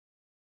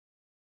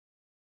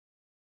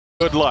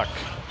Good luck.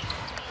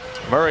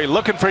 Murray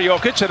looking for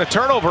Jokic, and a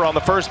turnover on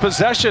the first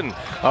possession.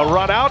 A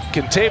run out.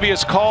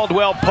 Kentavious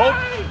Caldwell-Pope.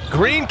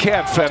 Green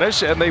can't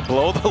finish, and they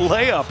blow the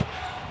layup.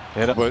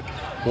 But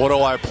what do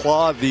I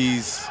applaud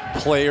these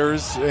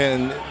players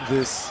and the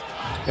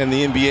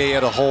NBA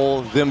as a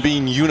whole, them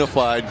being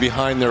unified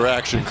behind their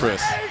action,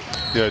 Chris.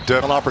 Yeah,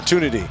 definitely. An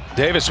opportunity.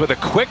 Davis with a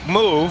quick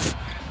move.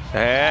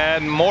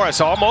 And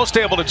Morris almost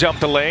able to jump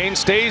the lane.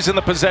 Stays in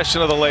the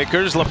possession of the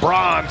Lakers.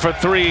 LeBron for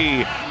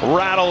three.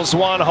 Rattles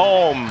one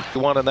home.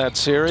 One in that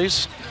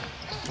series.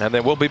 And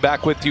then we'll be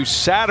back with you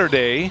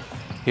Saturday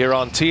here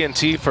on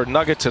TNT for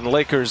Nuggets and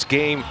Lakers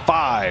Game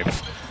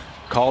 5.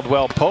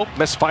 Caldwell-Pope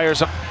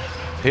misfires.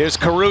 Here's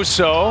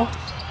Caruso.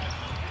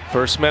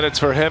 First minutes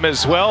for him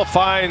as well.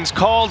 Finds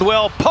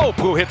Caldwell-Pope,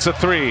 who hits a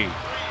three.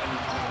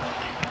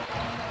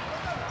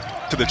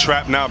 To the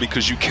trap now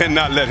because you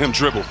cannot let him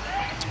dribble.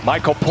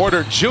 Michael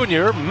Porter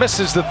Jr.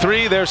 misses the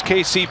three. There's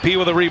KCP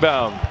with a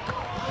rebound.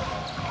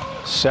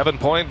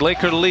 7-point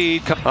Laker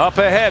lead. Up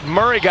ahead.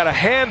 Murray got a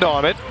hand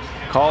on it.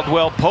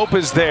 Caldwell-Pope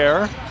is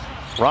there.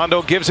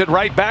 Rondo gives it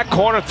right back.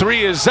 Corner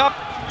three is up.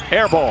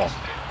 Air ball.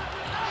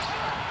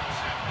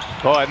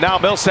 Oh, and now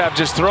Millsap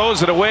just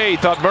throws it away. He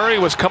thought Murray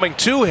was coming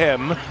to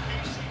him.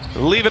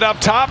 Leave it up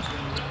top.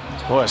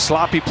 Boy, a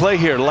sloppy play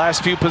here.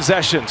 Last few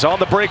possessions on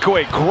the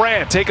breakaway.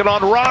 Grant taking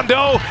on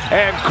Rondo,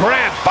 and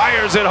Grant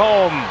fires it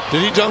home.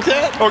 Did he dunk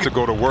that? Oh, to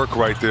go to work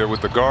right there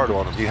with the guard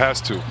on him. He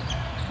has to.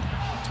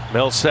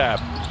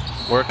 Millsap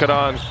working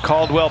on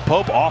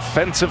Caldwell-Pope.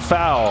 Offensive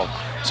foul.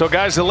 So,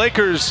 guys, the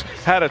Lakers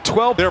had a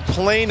 12. They're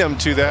playing him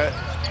to that,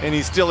 and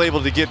he's still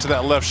able to get to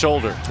that left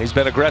shoulder. He's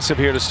been aggressive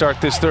here to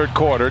start this third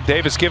quarter.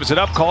 Davis gives it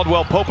up.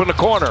 Caldwell-Pope in the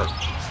corner.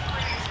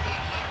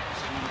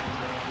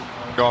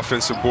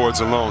 Offensive boards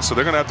alone, so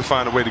they're going to have to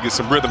find a way to get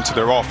some rhythm to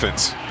their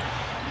offense.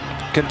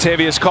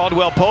 Kentavious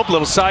Caldwell-Pope,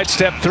 little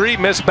sidestep three,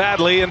 missed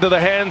badly into the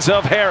hands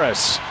of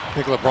Harris. I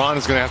think LeBron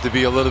is going to have to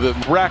be a little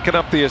bit racking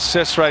up the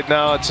assists right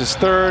now. It's his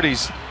third.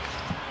 He's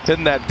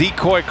been that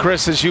decoy,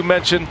 Chris, as you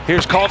mentioned.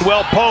 Here's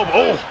Caldwell-Pope.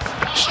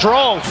 Oh,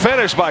 strong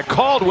finish by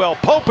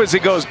Caldwell-Pope as he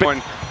goes.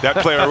 That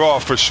player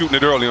off for shooting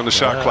it early on the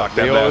shot clock.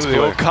 That last play.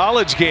 The old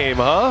college game,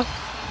 huh?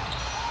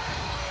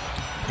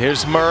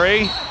 Here's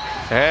Murray,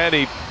 and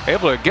he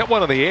able to get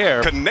one in the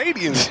air.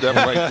 Canadian step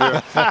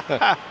right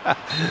there.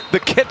 The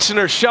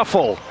Kitchener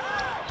shuffle.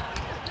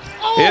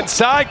 Oh.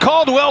 Inside,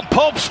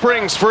 Caldwell-Pope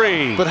springs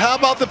free. But how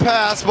about the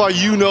pass by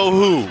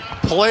you-know-who?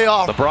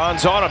 Playoff.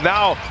 LeBron's on him.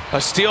 Now a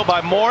steal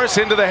by Morris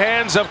into the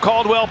hands of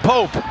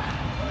Caldwell-Pope.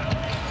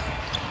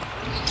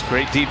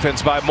 Great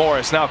defense by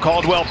Morris. Now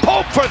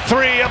Caldwell-Pope for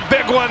three. A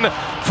big one.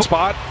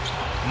 Spot.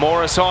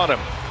 Morris on him.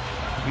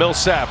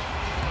 Millsap.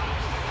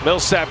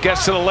 Millsap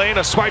gets to the lane,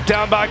 a swipe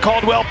down by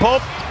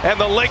Caldwell-Pope, and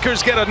the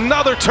Lakers get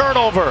another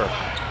turnover.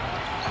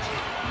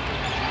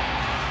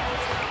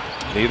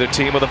 Neither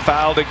team with a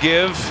foul to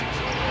give.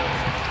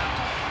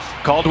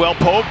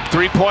 Caldwell-Pope,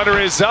 three-pointer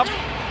is up.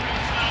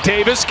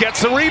 Davis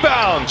gets the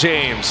rebound,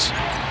 James.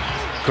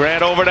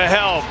 Grant over to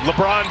help.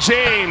 LeBron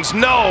James,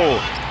 no.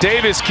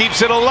 Davis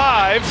keeps it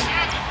alive.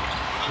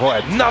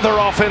 Boy, another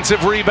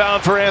offensive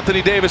rebound for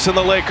Anthony Davis and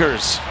the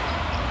Lakers.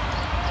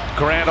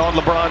 Grant on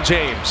LeBron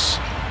James.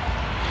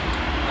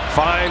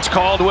 Finds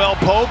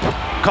Caldwell-Pope.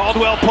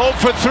 Caldwell-Pope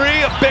for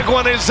three. A big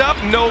one is up.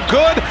 No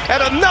good.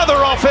 And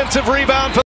another offensive rebound for